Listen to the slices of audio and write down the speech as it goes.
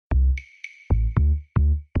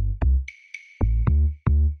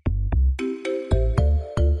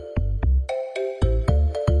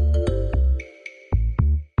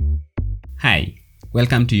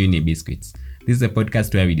Welcome to Uni Biscuits. This is a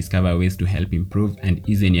podcast where we discover ways to help improve and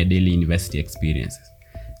ease in your daily university experiences.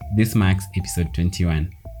 This marks episode 21.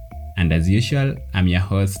 And as usual, I'm your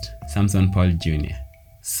host, Samson Paul Jr.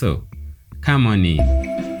 So, come on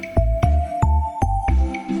in.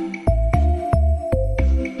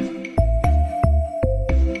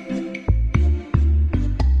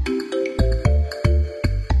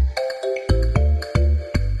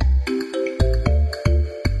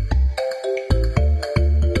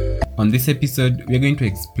 On this episode, we're going to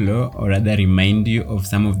explore or rather remind you of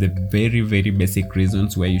some of the very basic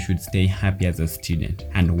reasons why you should stay happy as a student.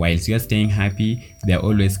 And whilst you're staying happy, there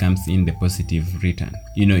always comes in the positive return.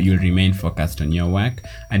 You'll remain focused on your work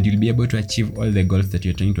and you'll be able to achieve all the goals that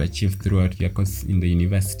you're trying to achieve throughout your course in the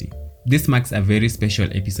university. This marks a very special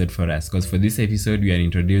episode for us because for this episode, we are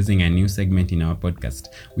introducing a new segment in our podcast.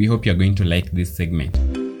 We hope you're going to like this segment.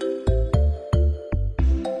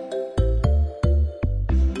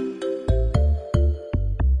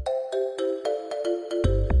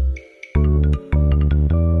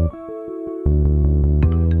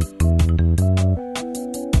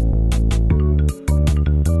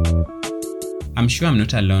 I'm sure I'm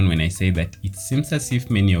not alone when I say that it seems as if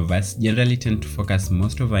many of us generally tend to focus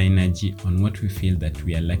most of our energy on what we feel that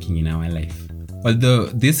we are lacking in our life. Although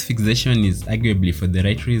this fixation is arguably for the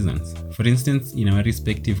right reasons. For instance, in our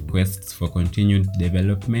respective quests for continued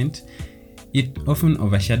development, it often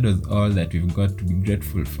overshadows all that we've got to be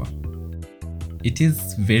grateful for. It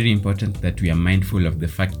is very important that we are mindful of the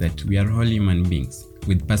fact that we are all human beings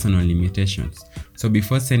with personal limitations. So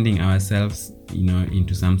before sending ourselves,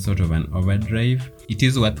 into some sort of an overdrive, it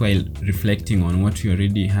is worthwhile reflecting on what we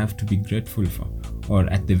already have to be grateful for. Or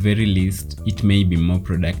at the very least, it may be more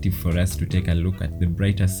productive for us to take a look at the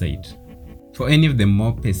brighter side. For any of the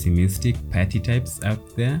more pessimistic party types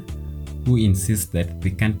out there who insist that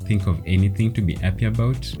they can't think of anything to be happy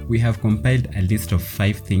about, we have compiled a list of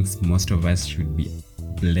 5 things most of us should be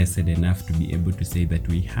blessed enough to be able to say that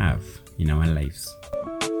we have in our lives.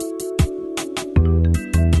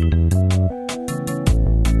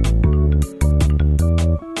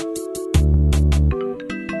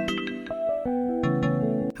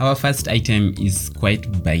 Our first item is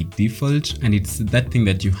quite by default, and it's that thing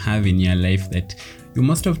that you have in your life that you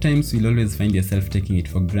most of times will always find yourself taking it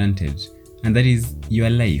for granted, and that is your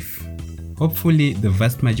life. Hopefully, the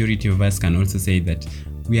vast majority of us can also say that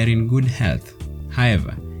we are in good health.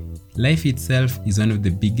 However, life itself is one of the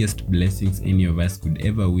biggest blessings any of us could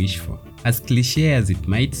ever wish for. As cliché as it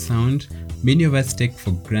might sound, many of us take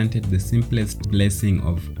for granted the simplest blessing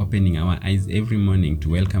of opening our eyes every morning to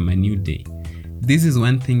welcome a new day. This is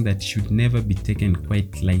one thing that should never be taken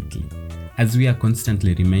quite lightly, as we are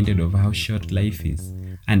constantly reminded of how short life is,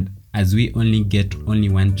 and as we only get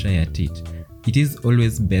one try at it. It is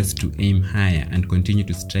always best to aim higher and continue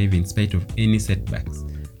to strive in spite of any setbacks,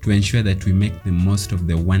 to ensure that we make the most of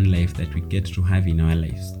the one life that we get to have in our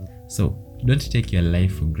lives. So, don't take your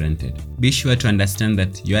life for granted. Be sure to understand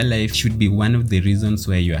that your life should be one of the reasons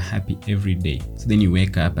why you are happy every day. So then you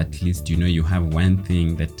wake up, at least you have one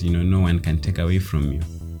thing that no one can take away from you.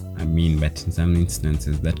 But in some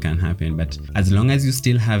instances that can happen. But as long as you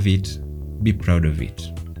still have it, be proud of it.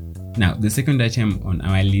 Now, the second item on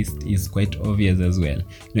our list is quite obvious as well.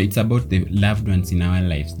 It's about the loved ones in our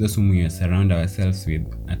lives, those whom we surround ourselves with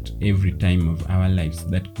at every time of our lives.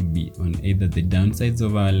 That could be on either the downsides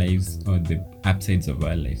of our lives or the upsides of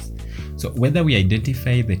our lives. So whether we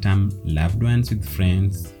identify the term loved ones with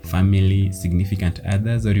friends, family, significant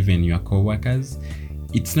others, or even your co-workers,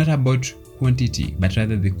 it's not about quantity, but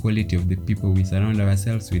rather the quality of the people we surround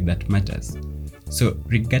ourselves with that matters. So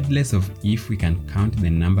regardless of if we can count the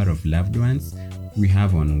number of loved ones we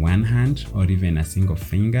have on one hand or even a single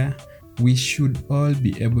finger, we should all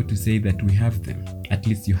be able to say that we have them. At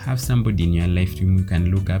least you have somebody in your life whom you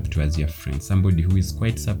can look up to as your friend, somebody who is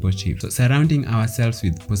quite supportive. So surrounding ourselves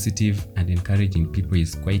with positive and encouraging people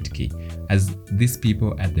is quite key, as these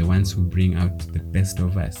people are the ones who bring out the best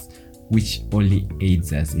of us, which only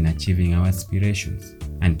aids us in achieving our aspirations.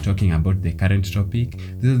 And talking about the current topic,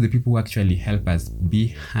 these are the people who actually help us be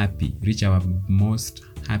happy, reach our most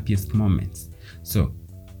happiest moments. So,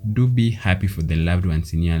 do be happy for the loved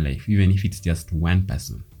ones in your life, even if it's just one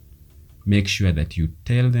person. Make sure that you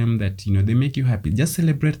tell them that, they make you happy. Just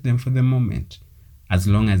celebrate them for the moment, as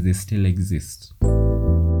long as they still exist.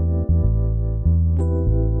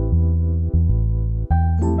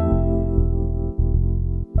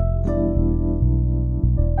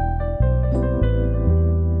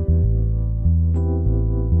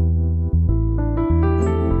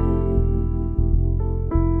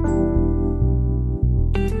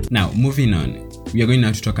 Now, moving on. we are going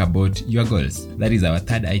now to talk about your goals. That is our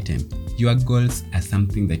third item. Your goals are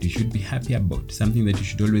something that you should be happy about, something that you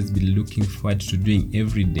should always be looking forward to doing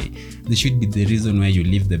every day. They should be the reason why you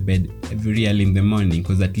leave the bed every early in the morning,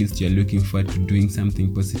 because at least you're looking forward to doing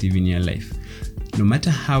something positive in your life. No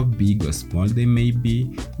matter how big or small they may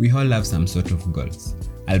be, we all have some sort of goals.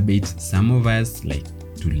 Albeit some of us like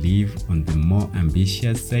to live on the more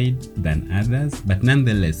ambitious side than others, but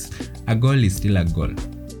nonetheless, a goal is still a goal.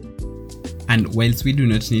 And whilst we do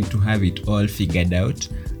not need to have it all figured out,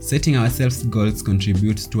 setting ourselves goals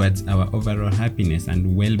contributes towards our overall happiness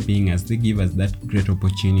and well-being, as they give us that great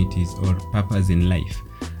opportunities or purpose in life.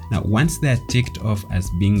 Now, once they are ticked off as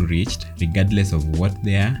being reached, regardless of what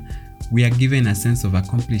they are, we are given a sense of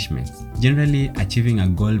accomplishment. Generally, achieving a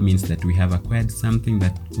goal means that we have acquired something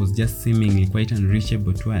that was just seemingly quite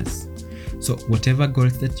unreachable to us. So whatever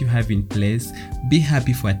goals that you have in place, be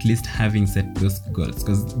happy for at least having set those goals,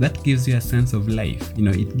 because that gives you a sense of life.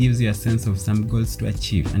 It gives you a sense of some goals to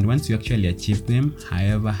achieve. And once you actually achieve them,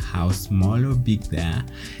 however how small or big they are,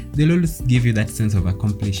 they'll always give you that sense of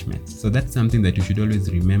accomplishment. So that's something that you should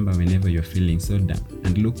always remember whenever you're feeling so down,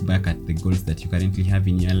 and look back at the goals that you currently have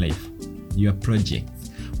in your life, your projects,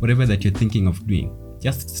 whatever that you're thinking of doing.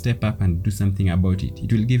 Just step up and do something about it.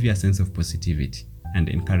 It will give you a sense of positivity and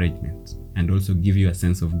encouragement, and also give you a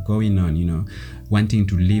sense of going on, wanting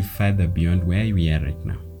to live further beyond where we are right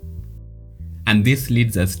now. And this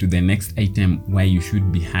leads us to the next item, why you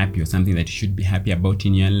should be happy, or something that you should be happy about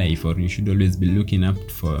in your life, or you should always be looking up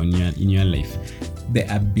for in your life. The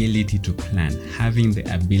ability to plan, having the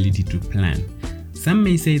ability to plan. Some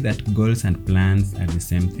may say that goals and plans are the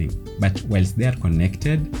same thing, but whilst they are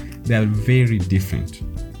connected, they are very different.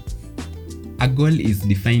 A goal is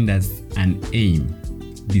defined as an aim,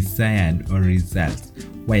 desired or result,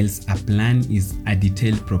 whilst a plan is a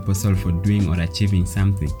detailed proposal for doing or achieving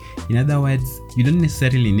something. In other words, you don't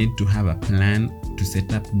necessarily need to have a plan to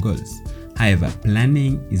set up goals. However,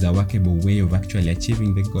 planning is a workable way of actually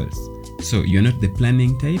achieving the goals. So you're not the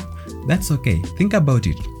planning type? That's okay. Think about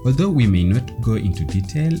it. Although we may not go into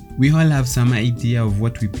detail, we all have some idea of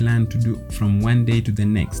what we plan to do from one day to the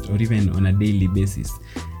next, or even on a daily basis.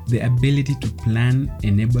 The ability to plan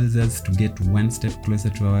enables us to get one step closer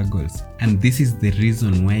to our goals. And this is the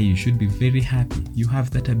reason why you should be very happy. You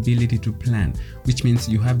have that ability to plan, which means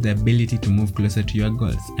you have the ability to move closer to your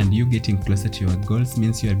goals. And you getting closer to your goals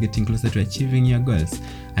means you are getting closer to achieving your goals.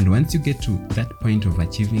 And once you get to that point of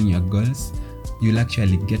achieving your goals, you'll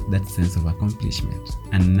actually get that sense of accomplishment.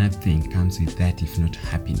 And nothing comes with that if not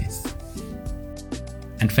happiness.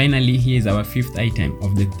 And finally, here is our fifth item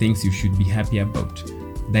of the things you should be happy about.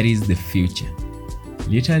 That is the future.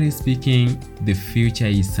 Literally speaking, the future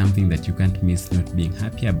is something that you can't miss not being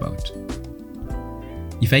happy about.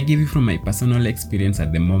 If I give you from my personal experience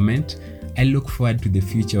at the moment, I look forward to the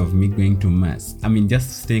future of me going to Mars.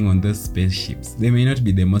 Just staying on those spaceships. They may not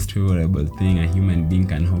be the most favorable thing a human being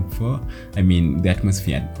can hope for. The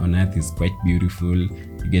atmosphere on Earth is quite beautiful.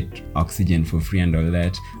 You get oxygen for free and all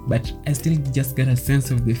that. But I still just get a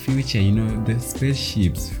sense of the future, the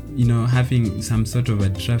spaceships, having some sort of a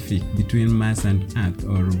traffic between Mars and Earth,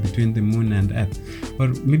 or between the moon and Earth. Or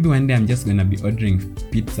maybe one day I'm just gonna be ordering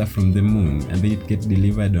pizza from the moon and then it gets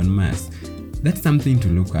delivered on Mars. That's something to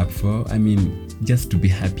look up for. Just to be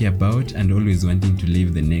happy about, and always wanting to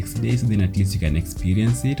live the next day, so then at least you can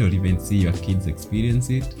experience it, or even see your kids experience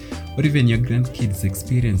it, or even your grandkids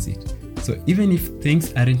experience it. So even if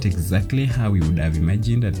things aren't exactly how we would have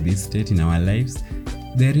imagined at this state in our lives,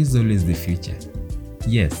 there is always the future.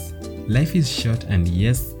 Yes, life is short, and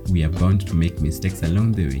yes, we are bound to make mistakes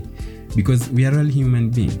along the way, because we are all human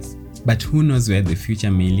beings. But who knows where the future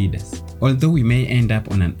may lead us? Although we may end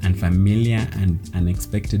up on an unfamiliar and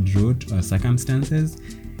unexpected route or circumstances,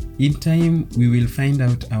 in time we will find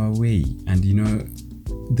out our way, and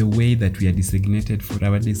the way that we are designated for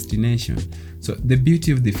our destination. So the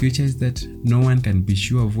beauty of the future is that no one can be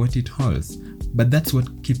sure of what it holds, but that's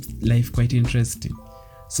what keeps life quite interesting.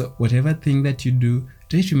 So whatever thing that you do,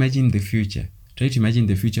 try to imagine the future. Try to imagine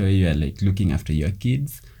the future where you are looking after your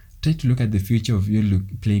kids. Try to look at the future of you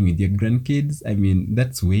playing with your grandkids.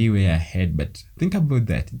 That's way ahead, but think about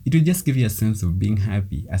that. It will just give you a sense of being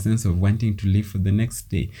happy, a sense of wanting to live for the next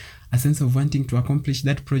day, a sense of wanting to accomplish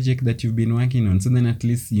that project that you've been working on, so then at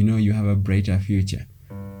least you have a brighter future.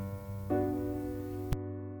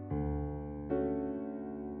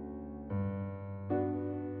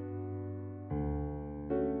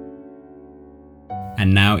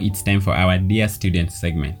 And now it's time for our Dear Student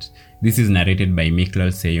segment. This is narrated by Miklol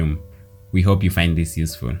Seyum. We hope you find this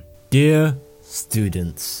useful. Dear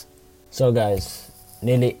students. So guys,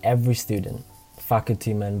 nearly every student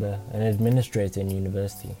faculty member, and administrator in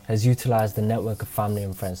university, has utilized the network of family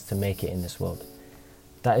and friends to make it in this world.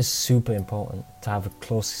 That is super important, to have a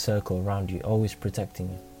close circle around you, always protecting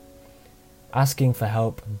you. Asking for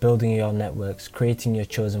help, building your networks, creating your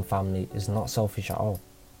chosen family is not selfish at all.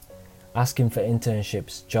 Asking for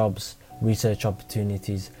internships, jobs, research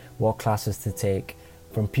opportunities, what classes to take,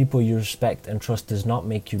 from people you respect and trust does not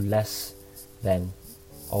make you less than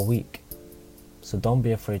or weak. So don't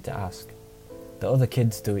be afraid to ask. The other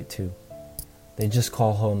kids do it too. They just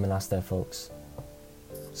call home and ask their folks.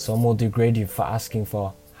 Some will degrade you for asking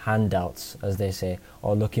for handouts, as they say,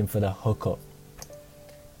 or looking for the hookup.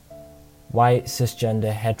 White,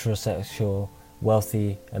 cisgender, heterosexual,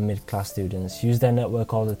 wealthy and mid-class students use their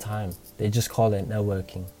network all the time. They just call it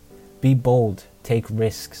networking. Be bold, take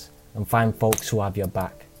risks, and find folks who have your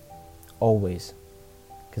back. Always.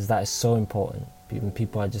 Because that is so important. Even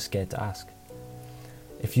people are just scared to ask.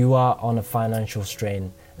 If you are on a financial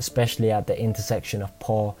strain, especially at the intersection of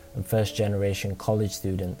poor and first generation college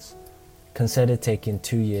students, consider taking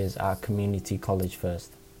 2 years at a community college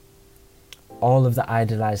first. All of the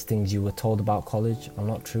idealized things you were told about college are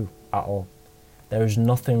not true at all. There is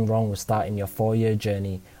nothing wrong with starting your 4-year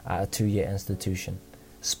journey at a 2-year institution,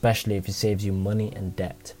 especially if it saves you money and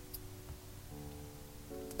debt.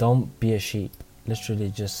 Don't be a sheep.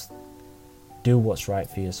 Literally just do what's right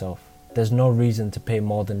for yourself. There's no reason to pay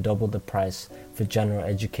more than double the price for general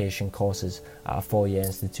education courses at a 4-year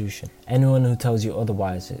institution. Anyone who tells you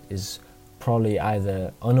otherwise is probably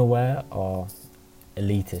either unaware or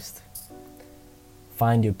elitist.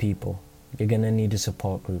 Find your people. You're going to need a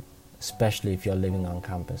support group, especially if you're living on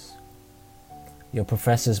campus. Your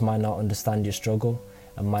professors might not understand your struggle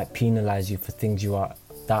and might penalize you for things that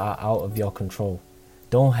are out of your control.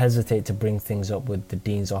 Don't hesitate to bring things up with the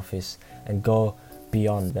dean's office and go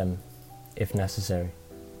beyond them if necessary.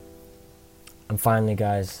 And finally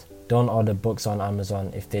guys, don't order books on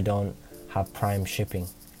Amazon if they don't have Prime shipping.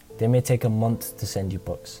 They may take a month to send you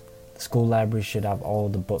books. The school library should have all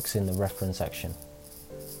the books in the reference section.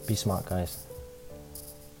 Be smart guys.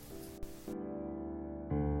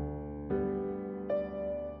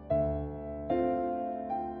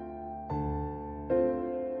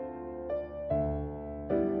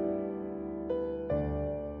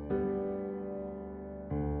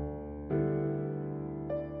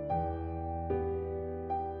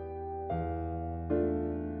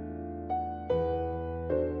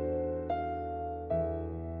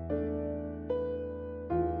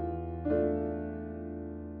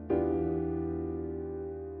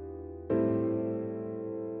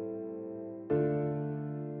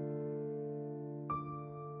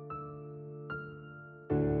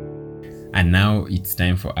 And now it's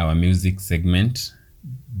time for our music segment.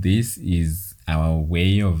 This is our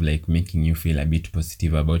way of making you feel a bit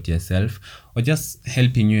positive about yourself, or just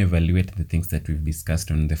helping you evaluate the things that we've discussed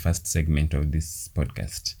on the first segment of this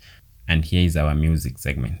podcast. And here is our music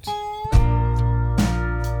segment.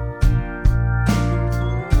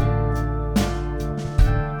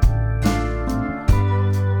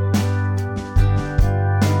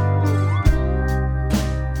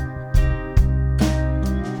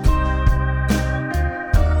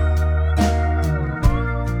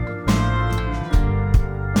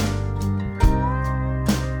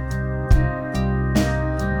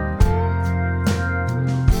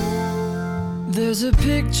 There's a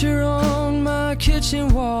picture on my kitchen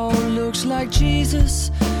wall, looks like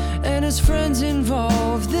Jesus and his friends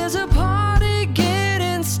involved. There's a party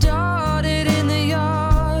getting started in the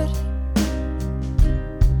yard,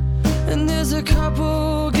 and there's a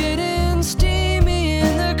couple getting steamy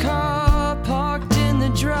in the car parked in the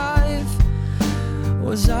drive.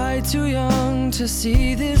 Was I too young to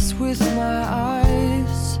see this with my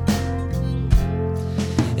eyes?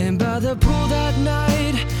 And by the pool that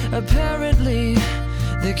night, apparently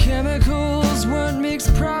the chemicals weren't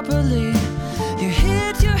mixed properly. You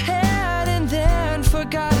hit your head and then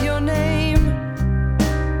forgot your name,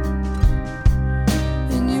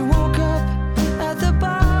 and you woke up at the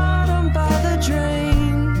bottom by the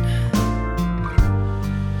drain.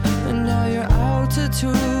 And now your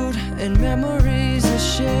altitude and memories are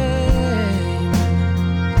shame.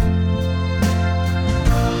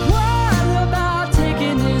 What about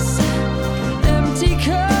taking this empty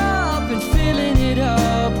cup and filling it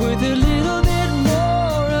up with a little bit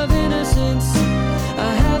more of innocence?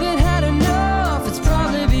 I haven't had enough. It's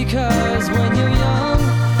probably because when you're young,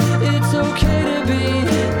 it's okay to be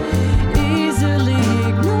easily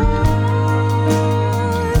ignored.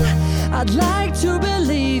 I'd like to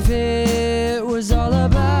believe it was all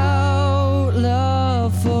about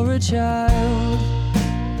love for a child.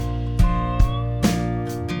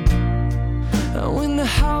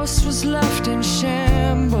 house was left in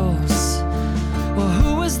shambles. Well,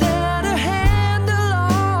 who was there to handle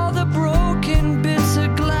all the broken bits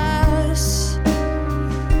of glass?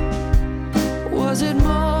 Was it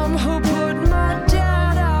Mom who put my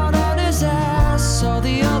dad out on his ass, or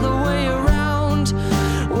the other way around?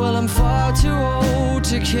 Well, I'm far too old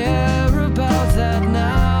to care about that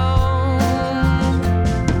now.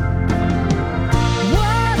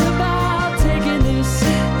 What about taking this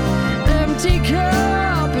empty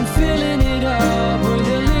cup and filling it up with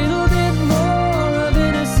a little bit more of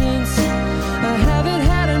innocence? I haven't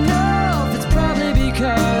had enough. It's probably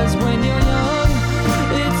because when you're young,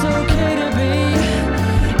 it's okay to be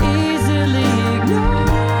easily ignored.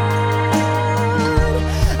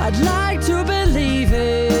 I'd like to believe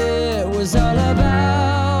it was all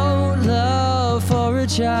about love for a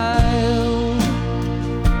child.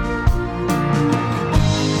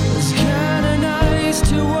 It's kinda nice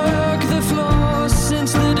to work the floor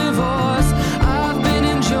since the divorce. I've been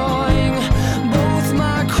enjoying both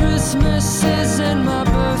my Christmases and my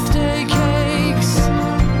birthday cakes,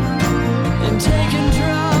 and taking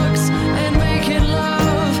drugs and making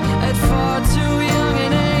love at far too young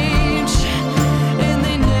an age. And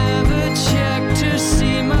they never check to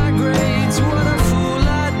see my grades. What a fool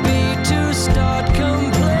I'd be to start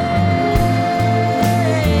complaining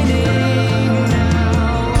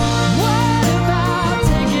now. What about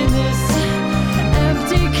taking this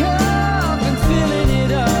empty cup and filling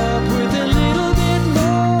it up with a little bit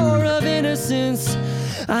more of innocence?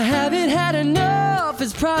 I haven't had enough.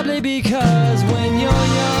 It's probably because when you're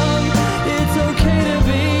young, it's okay to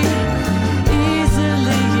be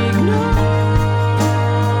easily ignored.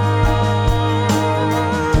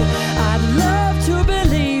 I'd love to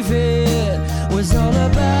believe it was all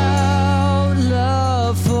about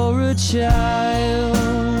love for a child.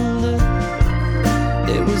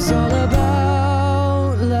 It was all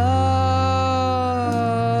about love.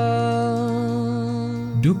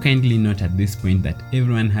 Do kindly note at this point that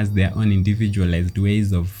everyone has their own individualized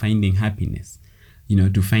ways of finding happiness,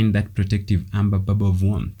 to find that protective amber bubble of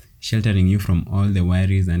warmth, sheltering you from all the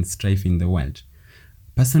worries and strife in the world.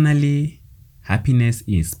 Personally, happiness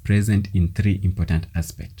is present in 3 important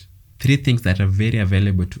aspects. 3 things that are very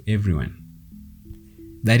available to everyone.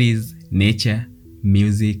 That is nature,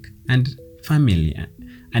 music, and family.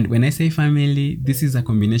 And when I say family, this is a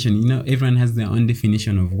combination. Everyone has their own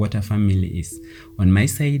definition of what a family is. On my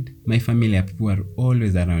side, my family are people who are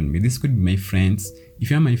always around me. This could be my friends. If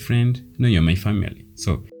you're my friend, no, you're my family.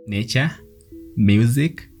 So nature,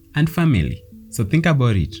 music, and family. So think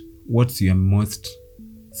about it. What's your most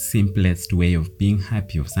simplest way of being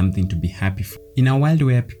happy, of something to be happy for? In a world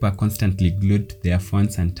where people are constantly glued to their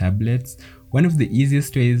phones and tablets, one of the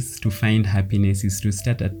easiest ways to find happiness is to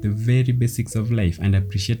start at the very basics of life and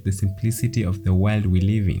appreciate the simplicity of the world we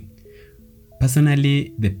live in.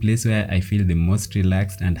 Personally, the place where I feel the most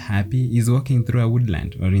relaxed and happy is walking through a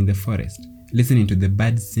woodland or in the forest, listening to the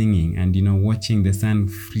birds singing and watching the sun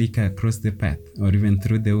flicker across the path or even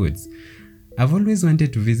through the woods. I've always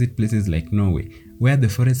wanted to visit places like Norway, where the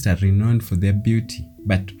forests are renowned for their beauty,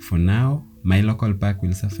 but for now, my local park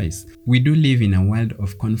will suffice. We do live in a world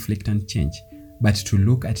of conflict and change, but to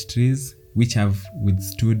look at trees which have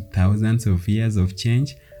withstood thousands of years of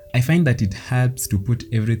change, I find that it helps to put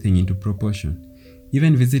everything into proportion.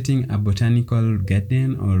 Even visiting a botanical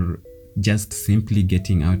garden or just simply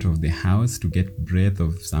getting out of the house to get breath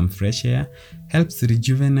of some fresh air helps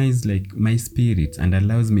rejuvenate my spirit and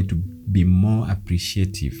allows me to be more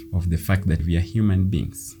appreciative of the fact that we are human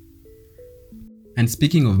beings. And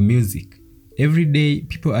speaking of music, every day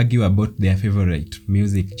people argue about their favorite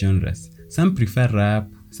music genres. Some prefer rap,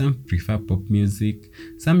 some prefer pop music,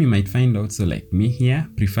 some you might find also like me here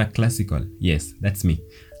prefer classical. Yes, that's me.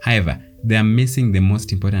 However, they are missing the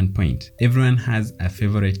most important point. Everyone has a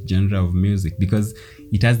favorite genre of music because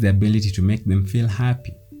it has the ability to make them feel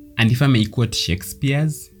happy. And if I may quote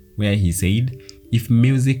Shakespeare's, where he said, "If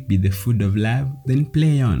music be the food of love, then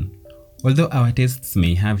play on." Although our tastes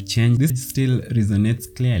may have changed, this still resonates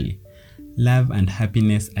clearly. Love and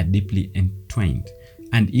happiness are deeply entwined.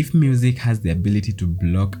 And if music has the ability to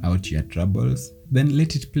block out your troubles, then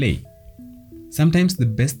let it play. Sometimes the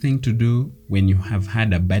best thing to do when you have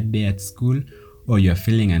had a bad day at school or you're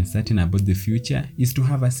feeling uncertain about the future is to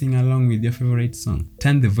have a sing-along with your favorite song.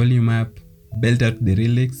 Turn the volume up, belt out the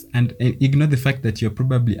lyrics, and ignore the fact that you're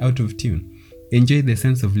probably out of tune. Enjoy the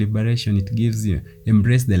sense of liberation it gives you.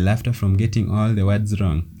 Embrace the laughter from getting all the words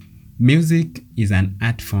wrong. Music is an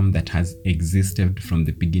art form that has existed from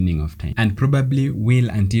the beginning of time and probably will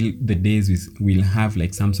until the days we'll have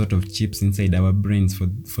like some sort of chips inside our brains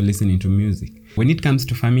for listening to music. When it comes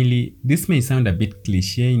to family, this may sound a bit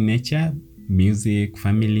cliche in nature, music,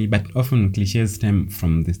 family, but often cliches stem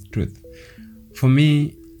from this truth. For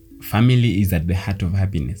me, family is at the heart of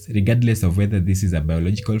happiness, regardless of whether this is a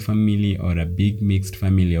biological family or a big mixed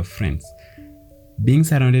family of friends. Being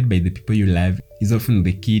surrounded by the people you love is often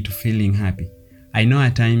the key to feeling happy. I know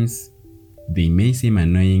at times they may seem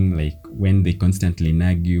annoying, like when they constantly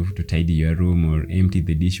nag you to tidy your room or empty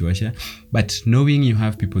the dishwasher, but knowing you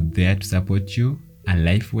have people there to support you, a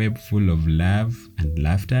life web full of love and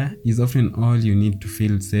laughter, is often all you need to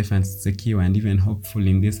feel safe and secure and even hopeful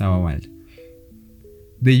in this our world.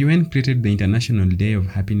 The UN created the International Day of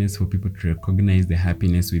Happiness for people to recognize the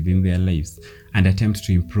happiness within their lives and attempt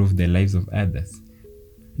to improve the lives of others.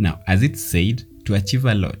 Now, as it's said, to achieve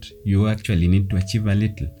a lot, you actually need to achieve a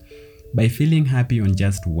little. By feeling happy on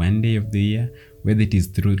just one day of the year, whether it is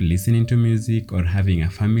through listening to music or having a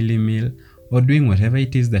family meal or doing whatever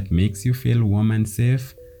it is that makes you feel warm and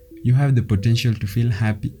safe, you have the potential to feel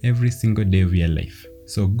happy every single day of your life.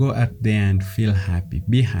 So go out there and feel happy.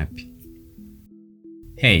 Be happy.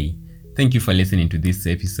 Hey, thank you for listening to this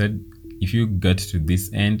episode. If you got to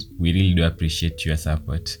this end, we really do appreciate your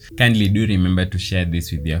support. Kindly do remember to share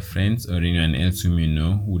this with your friends or anyone else whom you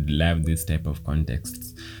know who would love this type of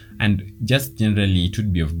contexts. And just generally, it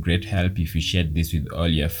would be of great help if you shared this with all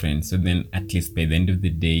your friends. So then at least by the end of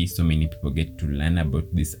the day, so many people get to learn about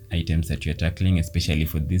these items that you're tackling, especially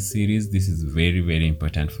for this series. This is very, very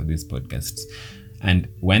important for these podcasts. And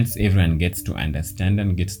once everyone gets to understand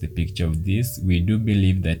and gets the picture of this, we do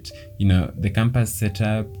believe that, the campus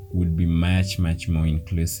setup would be much, much more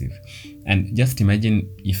inclusive. And just imagine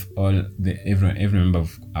if every member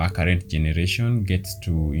of our current generation gets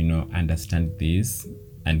to, understand this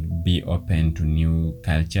and be open to new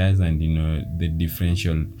cultures and, the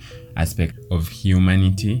differential aspect of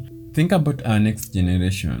humanity. Think about our next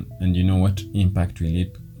generation and, what impact will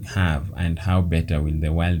it have and how better will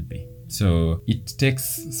the world be. So it takes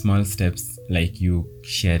small steps like you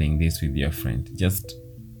sharing this with your friend, just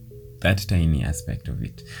that tiny aspect of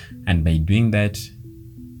it. And by doing that,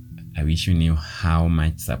 I wish you knew how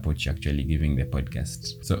much support you're actually giving the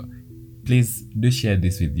podcast. So please do share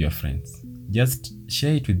this with your friends. Just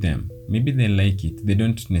share it with them. Maybe they like it. They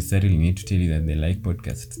don't necessarily need to tell you that they like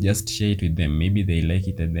podcasts. Just share it with them. Maybe they like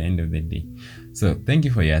it at the end of the day. So thank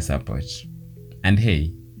you for your support. And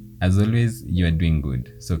hey, as always, you are doing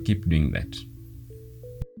good, so keep doing that.